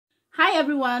Hi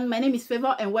everyone, my name is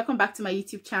Favour and welcome back to my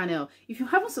YouTube channel. If you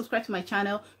haven't subscribed to my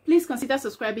channel, please consider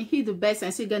subscribing, hit the bell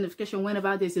and so you get notification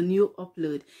whenever there's a new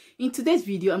upload. In today's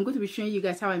video, I'm going to be showing you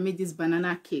guys how I made this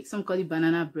banana cake. Some call it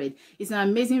banana bread. It's an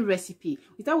amazing recipe.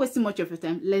 Without wasting much of your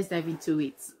time, let's dive into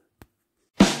it.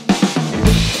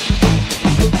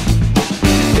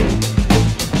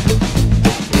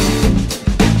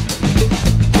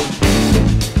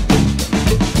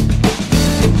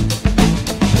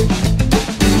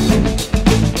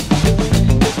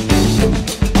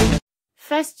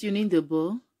 First, you need the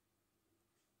bowl.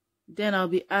 Then I'll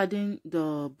be adding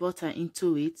the butter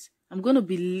into it. I'm going to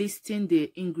be listing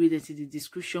the ingredients in the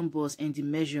description box and the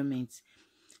measurements.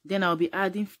 Then I'll be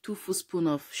adding 2 full spoons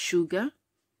of sugar.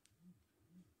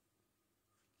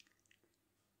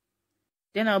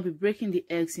 Then I'll be breaking the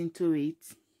eggs into it.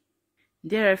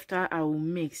 Thereafter, I will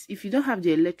mix. If you don't have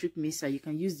the electric mixer, you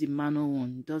can use the manual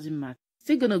one. It doesn't matter. It's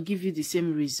still going to give you the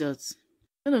same results.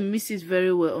 I'm going to mix it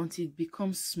very well until it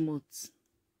becomes smooth.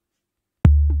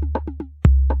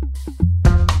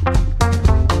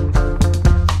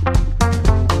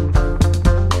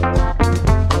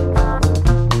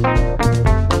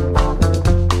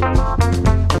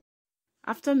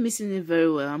 After mixing it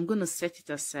very well, I'm going to set it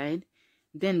aside.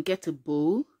 Then get a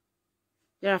bowl.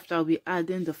 Thereafter, I'll be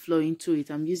adding the flour into it.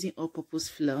 I'm using all-purpose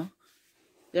flour.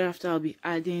 Thereafter, I'll be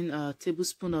adding a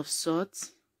tablespoon of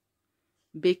salt,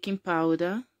 baking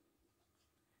powder.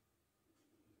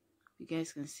 You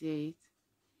guys can see it.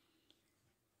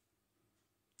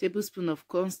 Tablespoon of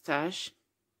cornstarch.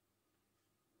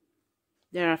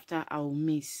 Thereafter, I will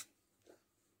mix.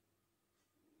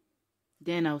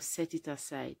 Then I'll set it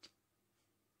aside.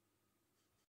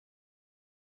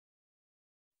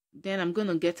 Then I'm going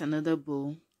to get another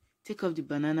bowl. Take off the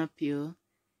banana peel.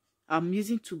 I'm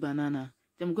using 2 bananas.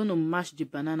 Then I'm going to mash the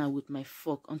banana with my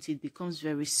fork until it becomes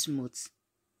very smooth.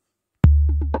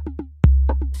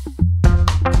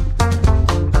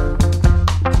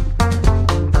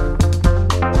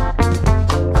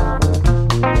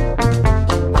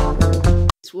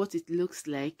 What it looks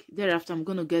like. Thereafter, I'm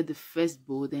going to get the first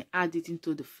bowl, then add it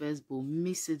into the first bowl.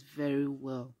 Mix it very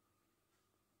well.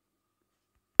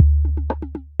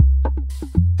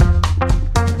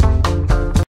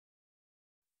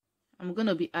 I'm going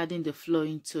to be adding the flour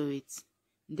into it.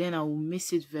 Then I will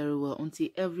mix it very well until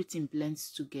everything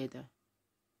blends together.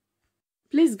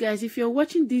 Please guys, if you're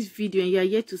watching this video and you are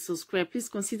yet to subscribe, please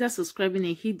consider subscribing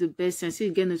and hit the bell and so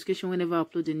you get notification whenever I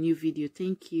upload a new video.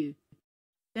 Thank you.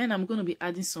 Then I'm going to be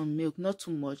adding some milk, not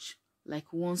too much,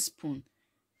 like 1 spoon.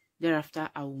 Thereafter,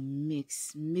 I will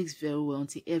mix very well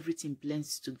until everything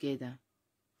blends together.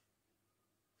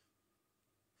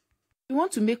 If you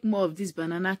want to make more of this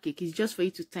banana cake, it's just for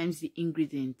you to times the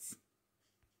ingredients.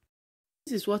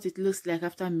 This is what it looks like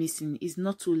after mixing. It's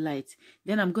not too light.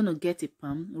 Then I'm going to get a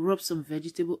pan, rub some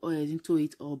vegetable oil into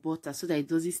it or butter so that it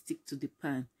doesn't stick to the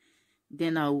pan.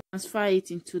 Then I'll transfer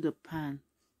it into the pan.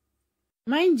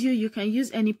 Mind you, you can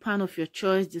use any pan of your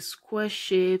choice, the square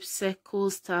shape, circle,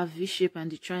 star, V shape,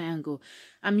 and the triangle.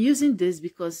 I'm using this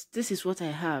because this is what I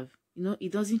have. You know,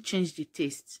 it doesn't change the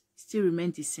taste. It still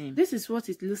remains the same. This is what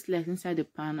it looks like inside the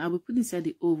pan. I will put it inside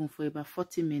the oven for about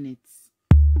 40 minutes.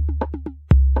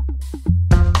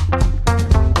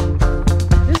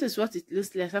 This is what it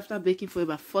looks like after baking for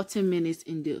about 40 minutes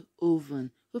in the oven.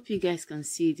 Hope you guys can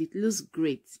see it. It looks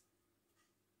great.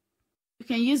 You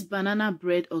can use banana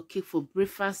bread or cake for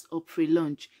breakfast or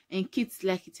pre-lunch, and kids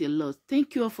like it a lot.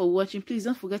 Thank you all for watching. Please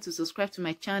don't forget to subscribe to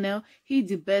my channel, hit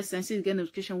the bell and so you get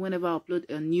notification whenever I upload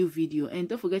a new video, and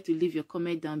don't forget to leave your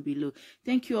comment down below.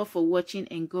 Thank you all for watching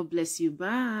and God bless you.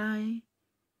 Bye.